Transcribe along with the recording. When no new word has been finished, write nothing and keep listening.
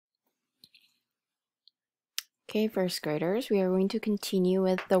Okay, first graders, we are going to continue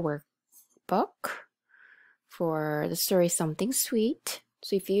with the workbook for the story Something Sweet.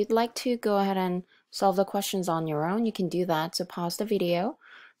 So if you'd like to go ahead and solve the questions on your own, you can do that. So pause the video,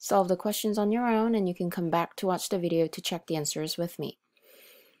 solve the questions on your own, and you can come back to watch the video to check the answers with me.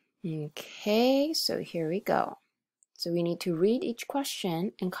 Okay, so here we go. So we need to read each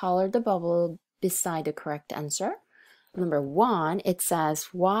question and color the bubble beside the correct answer. Number 1, it says,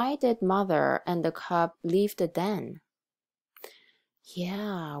 why did mother and the cub leave the den?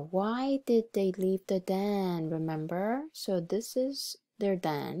 Yeah, why did they leave the den? Remember? So this is their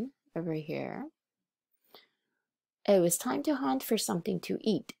den over here. It was time to hunt for something to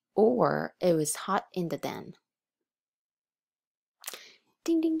eat, or it was hot in the den.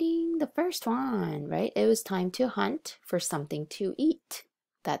 Ding, ding, ding, the first one, right? It was time to hunt for something to eat.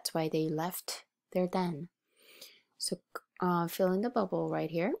 That's why they left their den. So fill in the bubble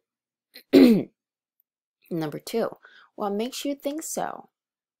right here. Number 2, what makes you think so?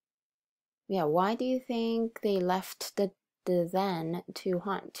 Yeah, why do you think they left the den to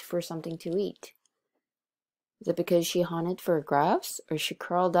hunt for something to eat? Is it because she hunted for grubs, or she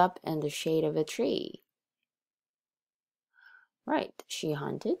curled up in the shade of a tree? Right, she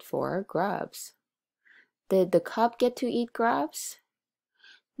hunted for grubs. Did the cub get to eat grubs?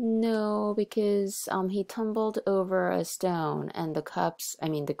 No, because he tumbled over a stone and the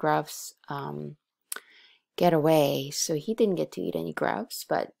grubs get away, so he didn't get to eat any grubs,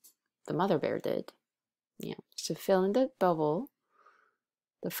 but the mother bear did. Yeah, so fill in the bubble,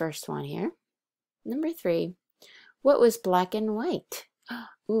 the first one here. Number 3, what was black and white?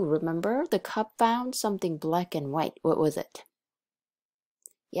 Ooh, remember the cub found something black and white. What was it?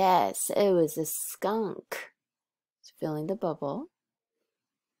 Yes, it was a skunk. So fill in the bubble.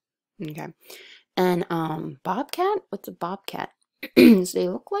 Okay. And bobcat? What's a bobcat? So they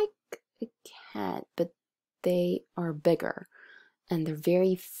look like a cat, but they are bigger, and they're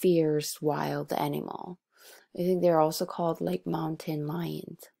very fierce wild animal. I think they're also called like mountain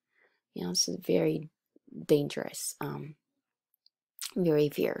lions. You know, so very dangerous, very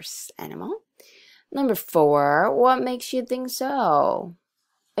fierce animal. Number 4, what makes you think so?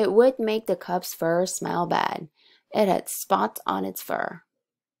 It would make the cub's fur smell bad. It had spots on its fur.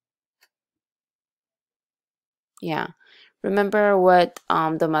 Yeah. Remember what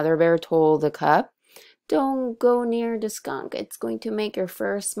the mother bear told the cub? Don't go near the skunk. It's going to make your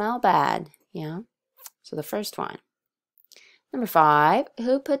fur smell bad. Yeah. So the first one. Number 5,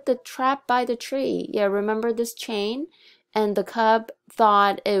 who put the trap by the tree? Yeah, remember this chain? And the cub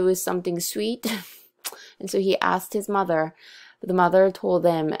thought it was something sweet. And so he asked his mother. But the mother told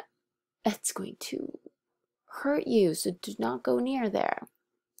him, it's going to hurt you, so do not go near there.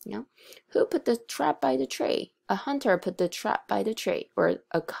 Yeah. Who put the trap by the tree? A hunter put the trap by the tree, or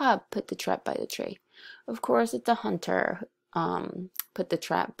a cub put the trap by the tree. Of course, it's a hunter put the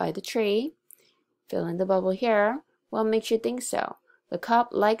trap by the tree. Fill in the bubble here. What makes you think so? The cub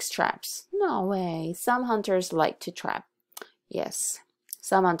likes traps. No way. Some hunters like to trap. Yes.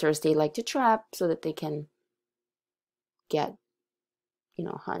 Some hunters, they like to trap so that they can get,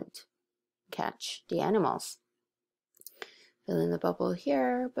 hunt, catch the animals. Fill in the bubble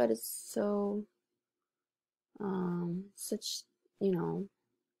here, but it's so, such,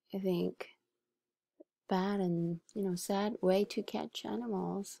 I think, bad and, sad way to catch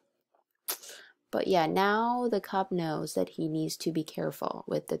animals. But yeah, now the cub knows that he needs to be careful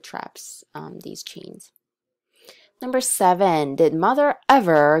with the traps, these chains. Number 7, did mother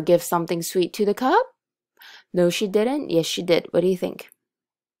ever give something sweet to the cub? No, she didn't. Yes, she did. What do you think?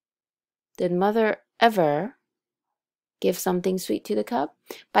 Did mother ever give something sweet to the cub?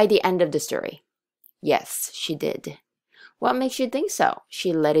 By the end of the story. Yes, she did. What makes you think so?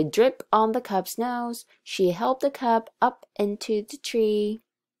 She let it drip on the cub's nose. She helped the cub up into the tree.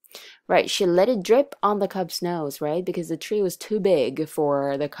 Right, she let it drip on the cub's nose, right? Because the tree was too big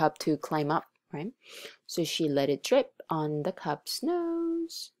for the cub to climb up, right? So she let it drip on the cub's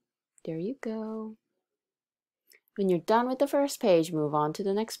nose. There you go. When you're done with the first page, move on to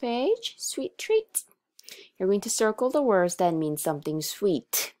the next page. Sweet treat. You're going to circle the words that mean something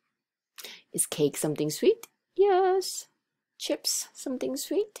sweet. Is cake something sweet? Yes. Chips something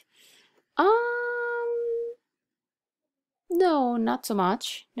sweet? No, not so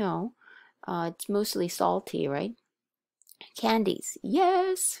much. No. It's mostly salty, right? Candies.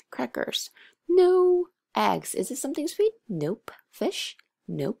 Yes. Crackers. No. Eggs. Is it something sweet? Nope. Fish?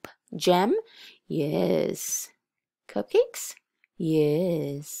 Nope. Jam? Yes. Cupcakes?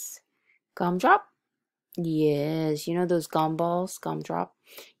 Yes. Gumdrop? Yes. You know those gumballs? Gumdrop?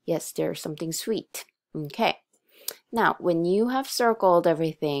 Yes, they're something sweet. Okay. Now, when you have circled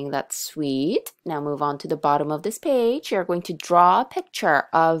everything that's sweet, now move on to the bottom of this page. You're going to draw a picture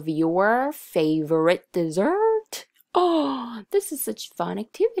of your favorite dessert. Oh, this is such a fun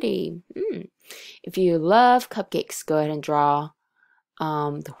activity. If you love cupcakes, go ahead and draw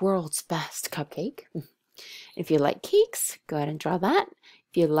the world's best cupcake. If you like cakes, go ahead and draw that.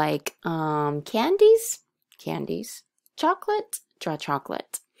 If you like candies, chocolate, draw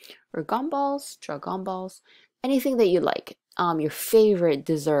chocolate. Or gumballs, draw gumballs. Anything that you like. Your favorite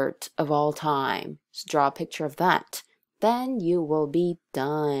dessert of all time. Just draw a picture of that. Then you will be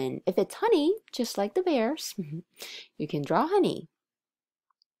done. If it's honey, just like the bears, you can draw honey.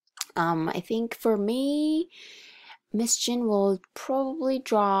 I think for me, Miss Jin will probably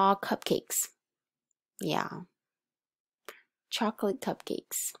draw cupcakes. Yeah, chocolate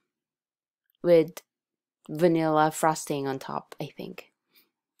cupcakes with vanilla frosting on top, I think.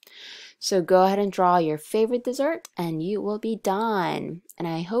 So go ahead and draw your favorite dessert and you will be done. And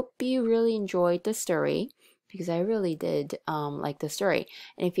I hope you really enjoyed the story because I really did like the story.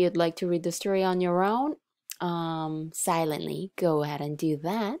 And if you'd like to read the story on your own, silently, go ahead and do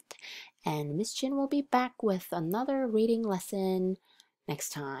that. And Miss Jin will be back with another reading lesson next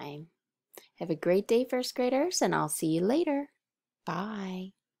time. Have a great day, first graders, and I'll see you later.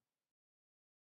 Bye.